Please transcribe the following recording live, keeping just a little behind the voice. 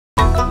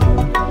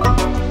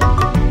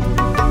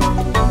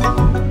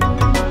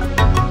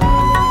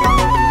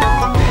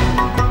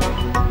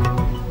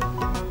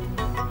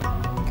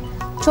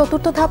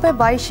চতুর্থ ধাপে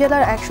 22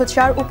 জেলার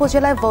 104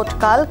 উপজেলায়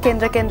ভোটকাল,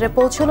 কেন্দ্রে কেন্দ্রে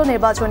পৌঁছল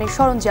নির্বাচনী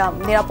সরঞ্জাম,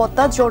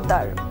 নিরাপত্তা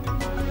জোরদার।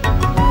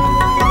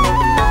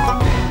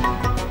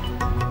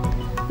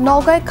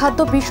 নওগাঁয় খাদ্য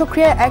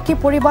বিষক্রিয়ায় একই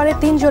পরিবারে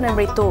 3 জনের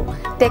মৃত্যু,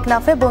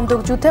 টেকনাফে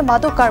বন্দুকযুদ্ধে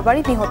মাদক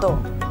কারবারি নিহত।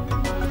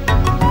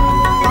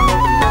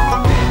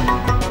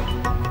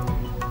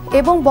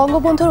 এবং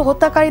বঙ্গবন্ধুর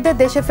হত্যাকারীদের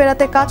দেশে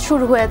ফেরাতে কাজ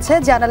শুরু হয়েছে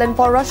জানালেন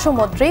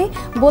পররাষ্ট্রমন্ত্রী,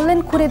 বললেন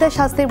খুনিদের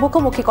শাস্তির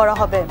মুখোমুখি করা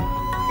হবে।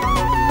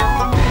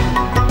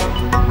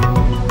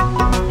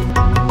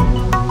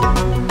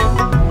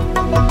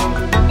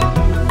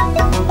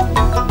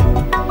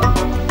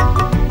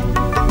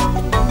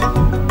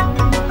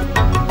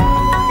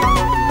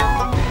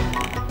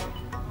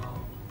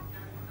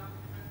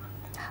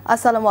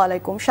 আসসালামু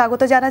আলাইকুম,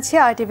 স্বাগত জানাচ্ছি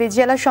RTV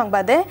জেলা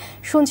সংবাদে।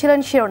 শুনছিলেন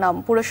শিরোনাম,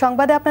 পুরো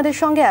সংবাদে আপনাদের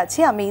সঙ্গে আছি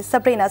আমি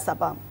সাবরিনা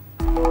সাবা।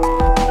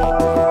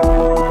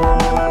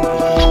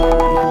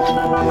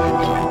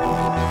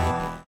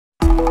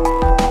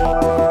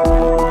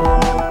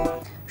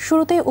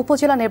 শুরুতেই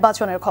উপজেলা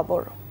নির্বাচনের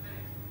খবর।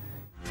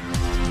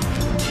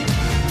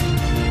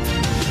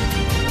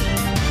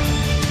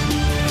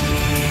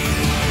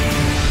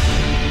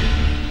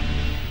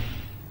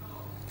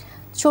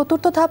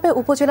 চতুর্থ ধাপে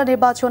উপজেলা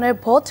নির্বাচনের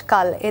ভোট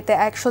কাল, এতে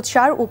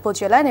 104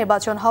 উপজেলায়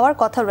নির্বাচন হওয়ার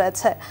কথা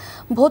রয়েছে।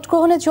 ভোট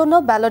গ্রহণের জন্য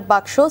ব্যালট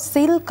বাক্স,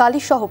 সিল,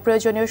 কালি সহ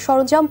প্রয়োজনীয়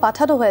সরঞ্জাম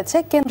পাঠানো হয়েছে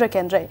কেন্দ্রে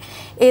কেন্দ্রে।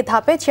 এ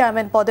ধাপে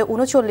চেয়ারম্যান পদে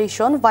 39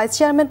 জন, ভাইস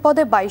চেয়ারম্যান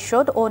পদে 22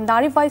 জন ও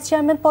নারী ভাইস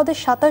চেয়ারম্যান পদে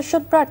 27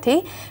 জন প্রার্থী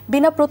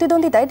বিনা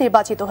প্রতিদ্বন্দ্বিতায়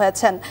নির্বাচিত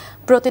হয়েছেন।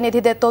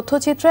 প্রতিনিধিদের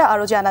তথ্যচিত্রে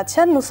আরও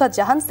জানাচ্ছেন নুসরাত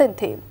জাহান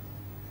সিনথি।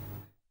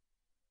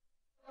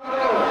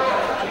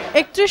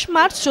 31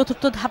 মার্চ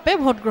চতুর্থ ধাপে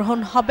ভোট গ্রহণ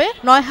হবে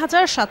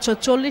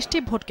 ৯,৭৪০টি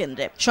ভোট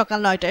কেন্দ্রে। সকাল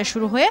 ৯টায়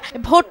শুরু হয়ে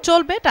ভোট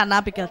চলবে টানা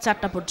বিকেল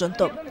 ৪টা পর্যন্ত।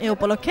 এ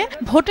উপলক্ষে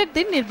ভোটের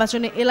দিন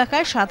নির্বাচনী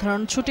এলাকায়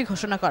সাধারণ ছুটি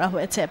ঘোষণা করা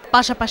হয়েছে।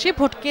 পাশাপাশি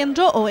ভোট কেন্দ্র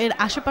ও এর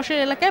আশেপাশের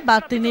এলাকায়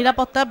বাড়তি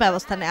নিরাপত্তার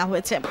ব্যবস্থা নেওয়া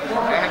হয়েছে।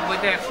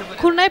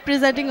 খুলনায়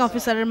প্রিজাইডিং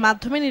অফিসারের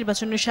মাধ্যমে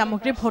নির্বাচনী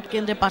সামগ্রী ভোট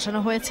কেন্দ্রে পাঠানো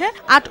হয়েছে।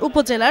 ৮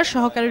 উপজেলার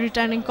সহকারী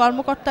রিটার্নিং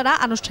কর্মকর্তারা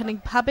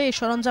আনুষ্ঠানিকভাবে এই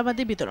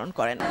সরঞ্জামাদি বিতরণ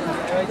করেন।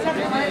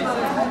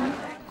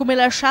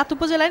 কুমিল্লার 7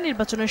 উপজেলায়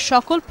নির্বাচনের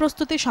সকল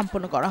প্রস্তুতি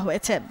সম্পন্ন করা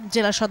হয়েছে।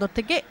 জেলা সদর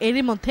থেকে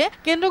এরই মধ্যে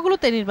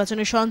কেন্দ্রগুলোতে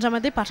নির্বাচনী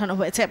সরঞ্জামাদি পাঠানো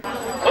হয়েছে।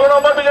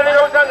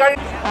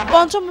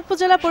 পঞ্চম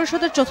উপজেলা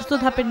পরিষদের চতুর্থ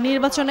ধাপের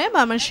নির্বাচনে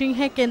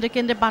ময়মনসিংহে কেন্দ্রে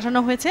কেন্দ্রে পাঠানো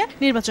হয়েছে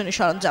নির্বাচনী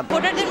সরঞ্জাম।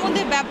 ভোটারদের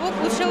মধ্যে ব্যাপক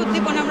উৎসাহ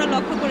উদ্দীপনা আমরা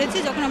লক্ষ্য করেছি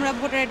যখন আমরা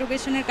ভোটার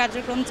এডুকেশনের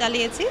কার্যক্রম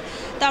চালিয়েছি।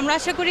 তো আমরা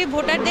আশা করি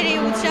ভোটারদের এই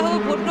উৎসাহ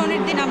ভোট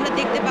গ্রহণের দিন আমরা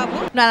দেখতে পাবো।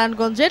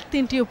 নারায়ণগঞ্জের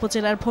 3টি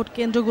উপজেলার ভোট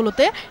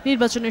কেন্দ্রগুলোতে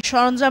নির্বাচনী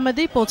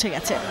সরঞ্জামাদি পৌঁছে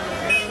গেছে।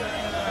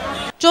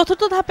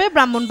 চতুর্থ ধাপে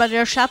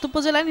ব্রাহ্মণবাড়িয়ার 7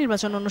 উপজেলায়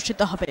নির্বাচন অনুষ্ঠিত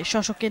হবে।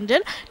 স্ব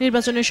কেন্দ্রের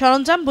নির্বাচনী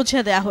সরঞ্জাম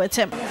বুঝিয়ে দেওয়া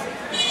হয়েছে।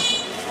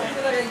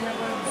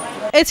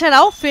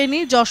 এছাড়াও ফেনী,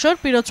 যশোর,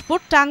 পিরোজপুর,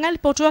 টাঙ্গাইল,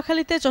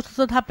 পটুয়াখালীতে চতুর্থ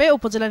ধাপে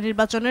উপজেলা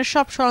নির্বাচনের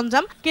সব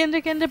সরঞ্জাম কেন্দ্রে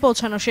কেন্দ্রে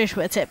পৌঁছানো শেষ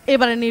হয়েছে।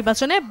 এবারের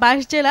নির্বাচনে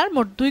 22 জেলার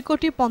মোট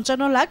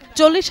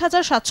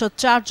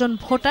 2,55,40,704 জন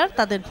ভোটার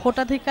তাদের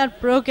ভোটাধিকার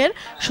প্রয়োগের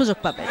সুযোগ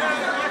পাবে।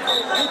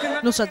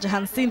 নুসরাত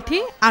জাহান সিনথি,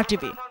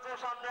 RTV।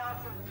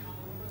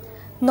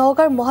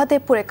 নওগাঁর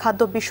মহাদেবপুরে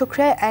খাদ্য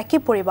বিষক্রিয়ায় একই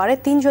পরিবারে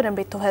 3 জনের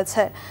মৃত্যু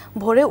হয়েছে।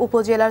 ভোরে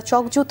উপজেলার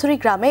চকজুথুরি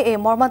গ্রামে এই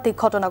মর্মান্তিক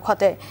ঘটনা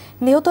ঘটে।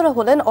 নিহতরা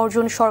হলেন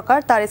অর্জুন সরকার,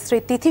 তার স্ত্রী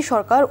তিথি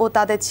সরকার ও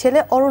তাদের ছেলে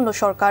অরণ্য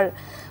সরকার।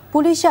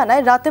 পুলিশ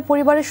জানায় রাতে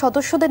পরিবারের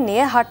সদস্যদের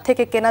নিয়ে হাট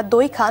থেকে কেনা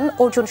দই খান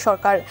অর্জুন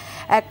সরকার।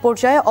 এক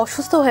পর্যায়ে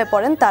অসুস্থ হয়ে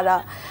পড়েন তারা।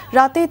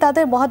 রাতেই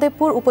তাদের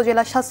মহাদেবপুর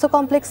উপজেলা স্বাস্থ্য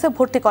কমপ্লেক্সে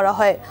ভর্তি করা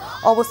হয়।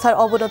 অবস্থার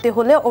অবনতি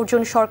হলে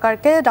অর্জুন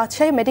সরকারকে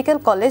রাজশাহী মেডিকেল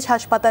কলেজ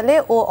হাসপাতালে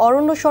ও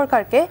অরণ্য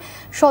সরকারকে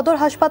সদর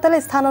হাসপাতালে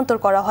স্থানান্তর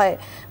করা হয়।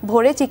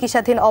 ভোরে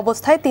চিকিৎসাধীন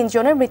অবস্থায় 3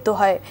 জনের মৃত্যু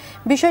হয়।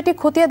 বিষয়টি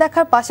খতিয়ে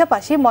দেখার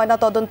পাশাপাশি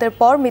ময়নাতদন্তের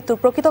পর মৃত্যুর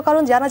প্রকৃত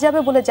কারণ জানা যাবে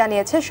বলে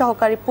জানিয়েছে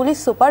সহকারী পুলিশ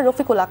সুপার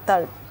রফিকুল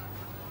আক্তার।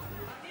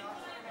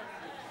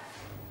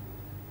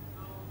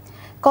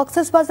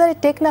 কক্সবাজারের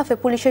টেকনাফে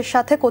পুলিশের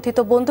সাথে কথিত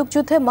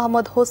বন্দুকযুদ্ধে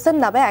মোহাম্মদ হোসেন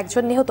নামে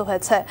একজন নিহত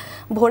হয়েছে।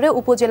 ভোরে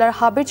উপজেলার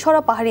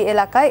হাবিরছড়া পাহাড়ি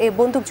এলাকায় এই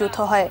বন্দুকযুদ্ধ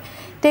হয়।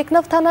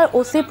 টেকনাফ থানার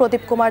ওসি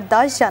প্রদীপ কুমার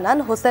দাস জানান,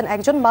 হোসেন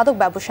একজন মাদক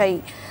ব্যবসায়ী।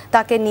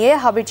 তাকে নিয়ে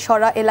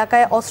হাবিরছড়া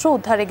এলাকায় অস্ত্র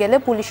উদ্ধারে গেলে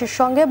পুলিশের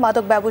সঙ্গে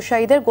মাদক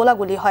ব্যবসায়ীদের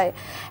গোলাগুলি হয়।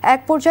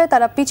 এক পর্যায়ে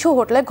তারা পিছু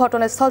হটলে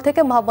ঘটনাস্থল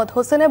থেকে মোহাম্মদ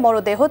হোসেনের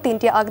মরদেহ,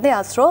 3টি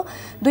আগ্নেয়াস্ত্র,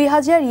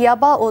 2000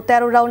 ইয়াবা ও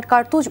 13 রাউন্ড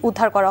কার্তুজ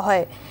উদ্ধার করা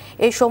হয়।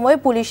 এই সময়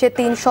পুলিশের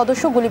 3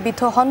 সদস্য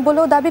গুলিবিদ্ধ হন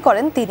বলেও দাবি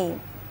করেন তিনি।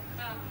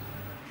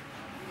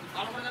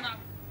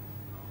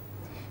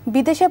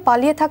 বিদেশে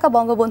পালিয়ে থাকা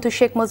বঙ্গবন্ধু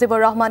শেখ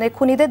মুজিবুর রহমানের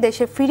খুনিদের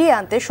দেশে ফিরিয়ে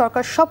আনতে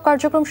সরকার সব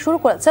কার্যক্রম শুরু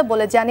করেছে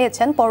বলে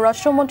জানিয়েছেন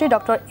পররাষ্ট্রমন্ত্রী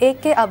ডক্টর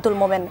AK আব্দুল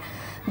মোমেন।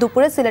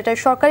 দুপুরে সিলেটের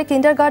সরকারি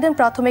কিন্ডারগার্টেন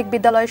প্রাথমিক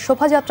বিদ্যালয়ের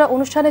শোভাযাত্রা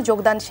অনুষ্ঠানে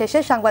যোগদান শেষে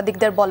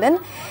সাংবাদিকদের বলেন,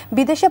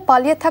 বিদেশে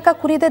পালিয়ে থাকা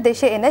খুনিদের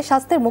দেশে এনে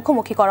শাস্তির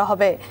মুখোমুখি করা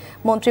হবে।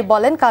 মন্ত্রী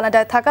বলেন,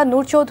 কানাডায় থাকা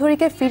নূর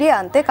চৌধুরীকে ফিরিয়ে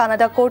আনতে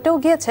কানাডা কোর্টেও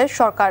গিয়েছে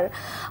সরকার।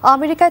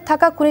 আমেরিকায়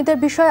থাকা খুনিদের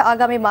বিষয়ে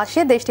আগামী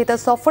মাসে দেশটিতে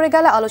সফরে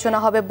গেলে আলোচনা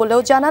হবে বলেও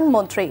জানান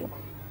মন্ত্রী।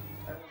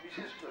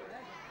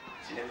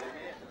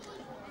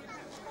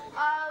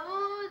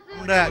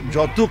 আমরা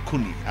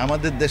যতক্ষণই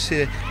আমাদের দেশে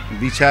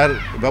বিচার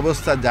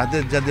ব্যবস্থা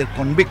যাদের যাদের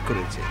কনভিক্ট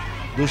করেছে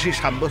দোষী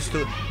সাব্যস্ত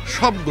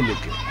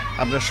সবগুলোকে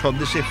আমরা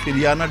স্বদেশে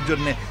ফিরিয়ে আনার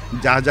জন্য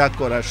যা যা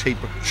করার সেই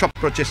সব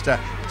প্রচেষ্টা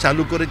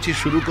চালু করেছি,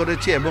 শুরু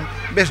করেছি এবং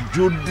বেশ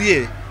জোর দিয়ে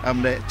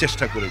আমরা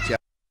চেষ্টা করেছি।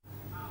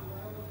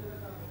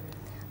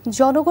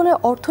 জনগণের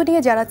অর্থ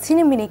নিয়ে যারা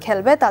ছিনিমিনি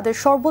খেলবে তাদের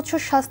সর্বোচ্চ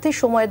শাস্তির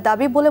সময়ের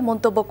দাবি বলে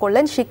মন্তব্য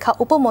করলেন শিক্ষা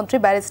উপমন্ত্রী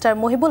ব্যারিস্টার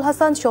মহিবুল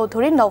হাসান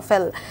চৌধুরী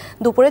নওফেল।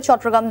 দুপুরে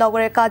চট্টগ্রাম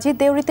নগরের কাজী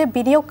দেউরিতে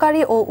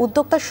বিনিয়োগকারী ও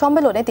উদ্যোক্তা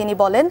সম্মেলনে তিনি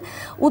বলেন,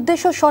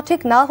 উদ্দেশ্য সঠিক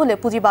না হলে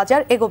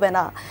পুঁজিবাজার এগোবে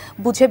না।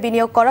 বুঝে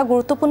বিনিয়োগ করা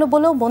গুরুত্বপূর্ণ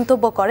বলেও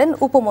মন্তব্য করেন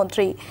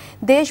উপমন্ত্রী।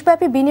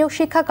 দেশব্যাপী বিনিয়োগ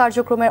শিক্ষা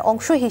কার্যক্রমের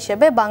অংশ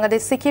হিসেবে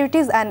Bangladesh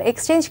securities and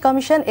exchange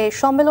commission এই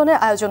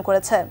সম্মেলনের আয়োজন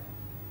করেছে।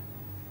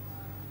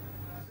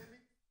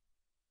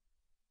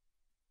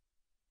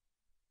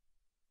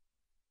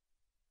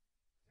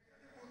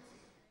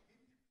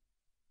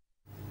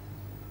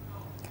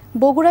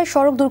 বগুড়ায়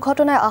সড়ক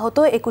দুর্ঘটনায় আহত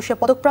 21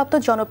 পদকপ্রাপ্ত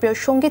জনপ্রিয়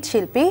সঙ্গীত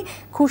শিল্পী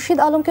খুরশিদ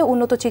আলমকে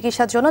উন্নত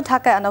চিকিৎসার জন্য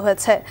ঢাকায় আনা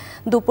হয়েছে।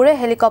 দুপুরে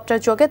হেলিকপ্টার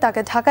যোগে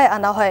তাকে ঢাকায়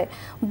আনা হয়।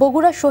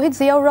 বগুড়া শহীদ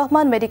জিয়াউর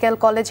রহমান মেডিকেল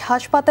কলেজ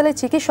হাসপাতালে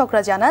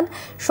চিকিৎসকরা জানান,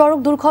 সড়ক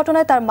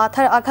দুর্ঘটনায় তার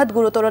মাথার আঘাত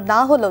গুরুতর না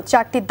হলেও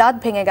 4টি দাঁত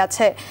ভেঙে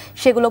গেছে।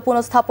 সেগুলো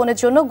পুনঃস্থাপনের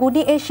জন্য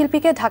গুণী এই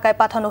শিল্পীকে ঢাকায়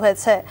পাঠানো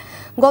হয়েছে।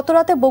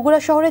 গতরাতে বগুড়া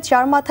শহরের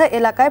চারমাথা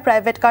এলাকায়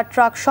প্রাইভেট কার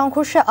ট্রাক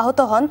সংঘর্ষে আহত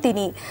হন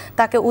তিনি।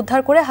 তাকে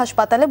উদ্ধার করে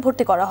হাসপাতালে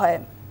ভর্তি করা হয়।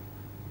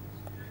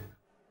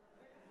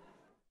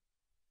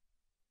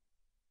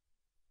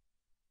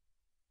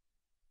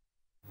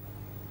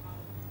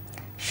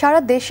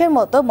 সারা দেশের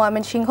মতো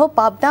ময়মনসিংহ,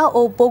 পাবনা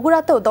ও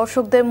বগুড়াতেও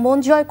দর্শকদের মন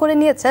জয় করে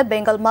নিয়েছে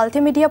বেঙ্গল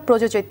মাল্টিমিডিয়া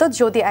প্রযোজিত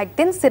যদি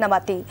একদিন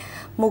সিনেমাটি।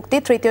 মুক্তি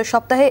তৃতীয়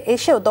সপ্তাহে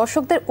এসেও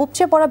দর্শকদের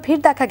উপচে পড়া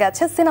ভিড় দেখা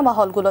গেছে সিনেমা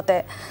হলগুলোতে।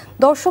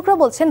 দর্শকরা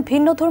বলছেন,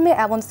 ভিন্নধর্মী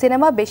এমন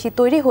সিনেমা বেশি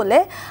তৈরি হলে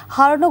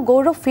হারানো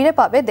গৌরব ফিরে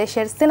পাবে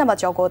দেশের সিনেমা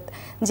জগৎ।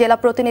 জেলা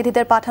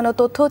প্রতিনিধিদের পাঠানো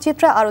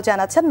তথ্যচিত্রে আরও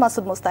জানাচ্ছেন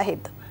মাসুদ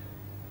মুস্তাহিদ।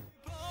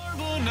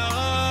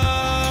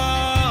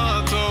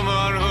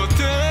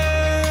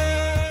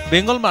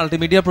 বেঙ্গল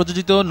মাল্টিমিডিয়া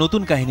প্রযোজিত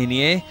নতুন কাহিনী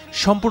নিয়ে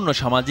সম্পূর্ণ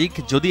সামাজিক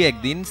যদি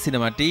একদিন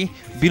সিনেমাটি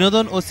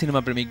বিনোদন ও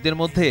সিনেমা প্রেমিকদের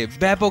মধ্যে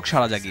ব্যাপক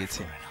সাড়া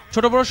জাগিয়েছে।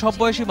 ছোট বড় সব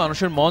বয়সী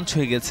মানুষের মন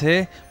ছুঁয়ে গেছে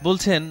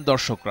বলছেন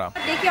দর্শকরা।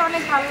 দেখে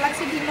অনেক ভালো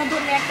লাগছে,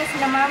 ভিন্নধর্মী একটা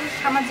সিনেমা,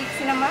 সামাজিক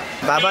সিনেমা।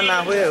 বাবা না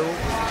হয়েও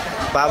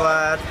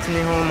বাবার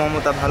স্নেহ,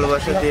 মমতা,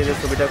 ভালোবাসা দিয়ে যে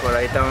ছবিটা করা,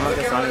 এটা আমার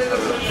কাছে অনেক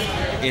ভালো লাগছে।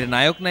 এর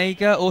নায়ক,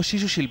 নায়িকা ও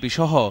শিশু শিল্পী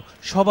সহ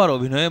সবার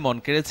অভিনয়ে মন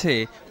কেড়েছে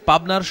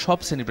পাবনার সব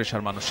শ্রেণী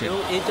পেশার মানুষের।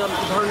 এই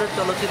ধরনের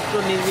চলচ্চিত্র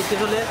নির্মিত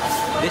হলে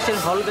দেশের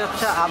হল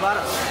ব্যবসা আবার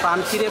প্রাণ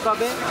ফিরে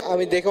পাবে।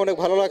 আমি দেখে অনেক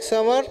ভালো লাগছে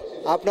আমার।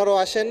 আপনারাও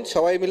আসেন,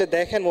 সবাই মিলে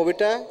দেখেন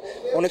মুভিটা,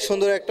 অনেক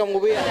সুন্দর একটা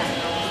মুভি।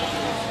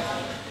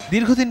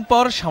 দীর্ঘদিন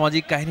পর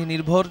সামাজিক কাহিনী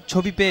নির্ভর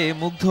ছবি পেয়ে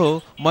মুগ্ধ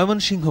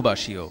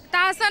ময়মনসিংহবাসীও।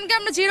 তাহসানকে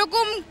আমরা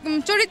যেরকম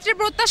চরিত্রের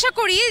প্রত্যাশা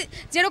করি,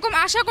 যেরকম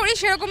আশা করি,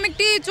 সেরকম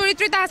একটি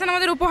চরিত্র তাহসান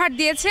আমাদের উপহার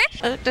দিয়েছে।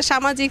 একটা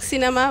সামাজিক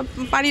সিনেমা,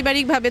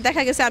 পারিবারিকভাবে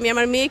দেখা গেছে। আমি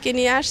আমার মেয়েকে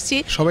নিয়ে আসছি,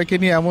 সবাইকে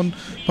নিয়ে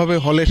এমনভাবে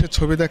হলে এসে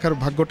ছবি দেখার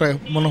ভাগ্যটা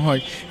মনে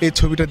হয় এই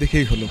ছবিটা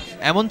দেখেই হলো।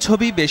 এমন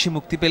ছবি বেশি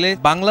মুক্তি পেলে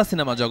বাংলা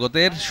সিনেমা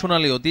জগতের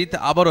সোনালী অতীত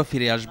আবারও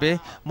ফিরে আসবে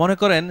মনে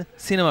করেন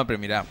সিনেমা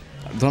প্রেমীরা।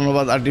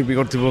 ধন্যবাদ RTV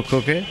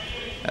কর্তৃপক্ষকে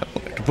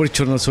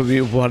পরিচ্ছন্ন ছবি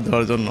উপহার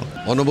দেওয়ার জন্য।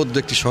 অনবদ্য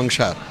একটি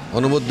সংসার,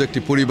 অনবদ্য একটি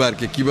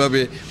পরিবারকে কিভাবে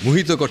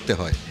মোহিত করতে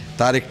হয়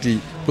তার একটি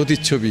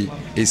প্রতিচ্ছবি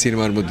এই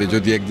সিনেমার মধ্যে,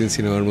 যদি একদিন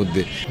সিনেমার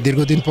মধ্যে।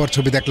 দীর্ঘদিন পর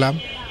ছবি দেখলাম,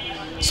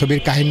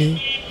 ছবির কাহিনী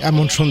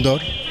এমন সুন্দর,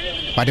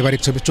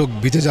 পারিবারিক ছবি, চোখ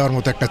ভিজে যাওয়ার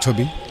মতো একটা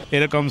ছবি।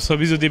 এরকম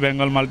ছবি যদি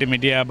বেঙ্গল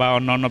মাল্টিমিডিয়া বা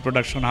অন্যান্য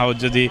প্রোডাকশন হাউস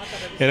যদি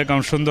এরকম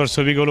সুন্দর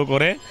ছবিগুলো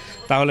করে,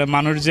 তাহলে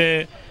মানুষ যে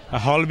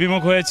হল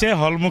বিমুখ হয়েছে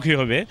হলমুখী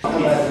হবে।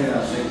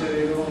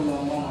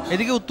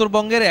 এদিকে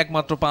উত্তরবঙ্গের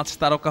একমাত্র 5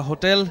 তারকা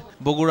হোটেল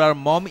বগুড়ার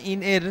মম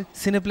ইন এর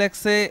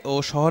সিনেপ্লেক্সে ও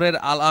শহরের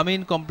আল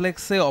আমিন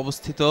কমপ্লেক্সে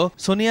অবস্থিত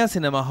সোনিয়া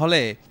সিনেমা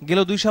হলে গেল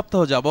 2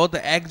 সপ্তাহ যাবৎ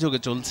একযোগে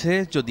চলছে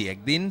যদি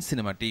একদিন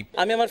সিনেমাটি।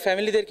 আমি আমার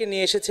ফ্যামিলিদেরকে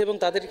নিয়ে এসেছি এবং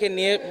তাদেরকে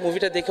নিয়ে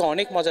মুভিটা দেখে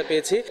অনেক মজা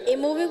পেয়েছি। এই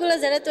মুভিগুলো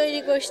যারা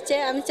তৈরি করছে,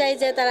 আমি চাই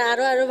যে তারা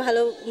আরো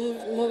ভালো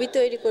মুভি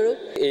তৈরি করুক।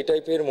 এই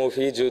টাইপের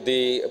মুভি যদি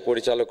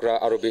পরিচালকরা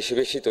আরো বেশি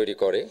বেশি তৈরি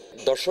করে,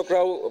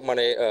 দর্শকরাও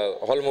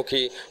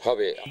হলমুখী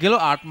হবে। গেল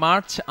 8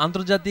 মার্চ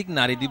আন্তর্জাতিক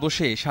নারী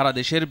দিবসে সারা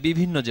দেশের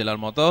বিভিন্ন জেলার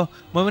মতো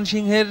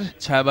ময়মনসিংহের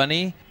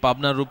ছায়াবানী,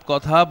 পাবনার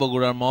রূপকথা,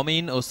 বগুড়ার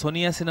মমিন ও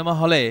সোনিয়া সিনেমা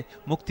হলে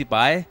মুক্তি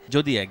পায়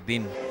যদি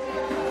একদিন।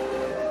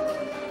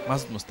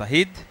 মাসুদ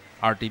মুস্তাহিদ,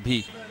 RTV।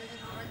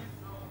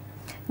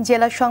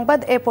 জেলা সংবাদ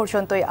এ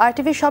পর্যন্তই।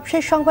 RTV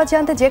সবশেষ সংবাদ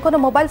জানতে যে কোনো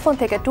মোবাইল ফোন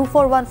থেকে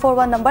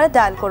 24141 নম্বরে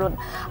ডায়াল করুন।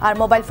 আর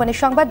মোবাইল ফোনের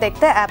সংবাদ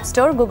দেখতে অ্যাপ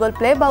স্টোর, গুগল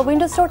প্লে বা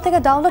উইন্ডোজ স্টোর থেকে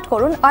ডাউনলোড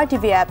করুন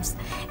RTV অ্যাপস।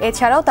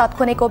 এছাড়াও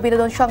তাৎক্ষণিক ও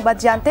বিনোদন সংবাদ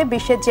জানতে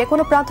বিশ্বের যে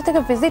কোনো প্রান্ত থেকে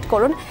ভিজিট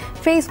করুন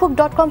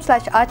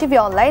facebook.com/RTV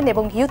online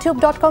এবং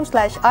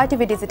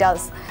youtube.com/RTV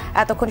digitals।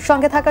 এতক্ষণ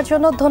সঙ্গে থাকার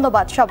জন্য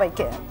ধন্যবাদ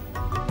সবাইকে।